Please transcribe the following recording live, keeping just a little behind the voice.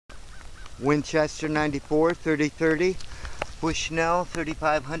Winchester 94 3030, Bushnell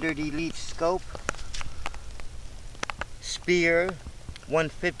 3500 Elite scope, Spear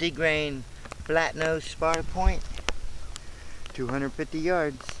 150 grain flat nose spar point, 250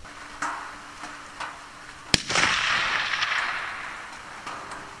 yards.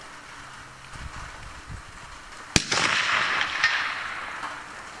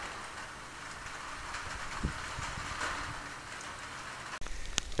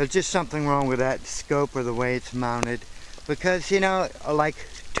 There's just something wrong with that scope or the way it's mounted, because, you know, like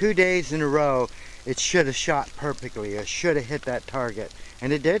 2 days in a row it should have shot perfectly. It should have hit that target,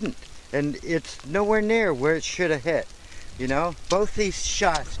 and it didn't, and it's nowhere near where it should have hit. You know, both these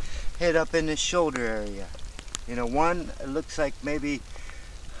shots hit up in the shoulder area. You know, one it looks like maybe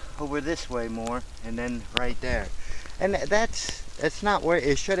over this way more, and then right there, and that's not where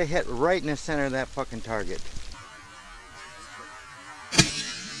it should have hit. Right in the center of that fucking target.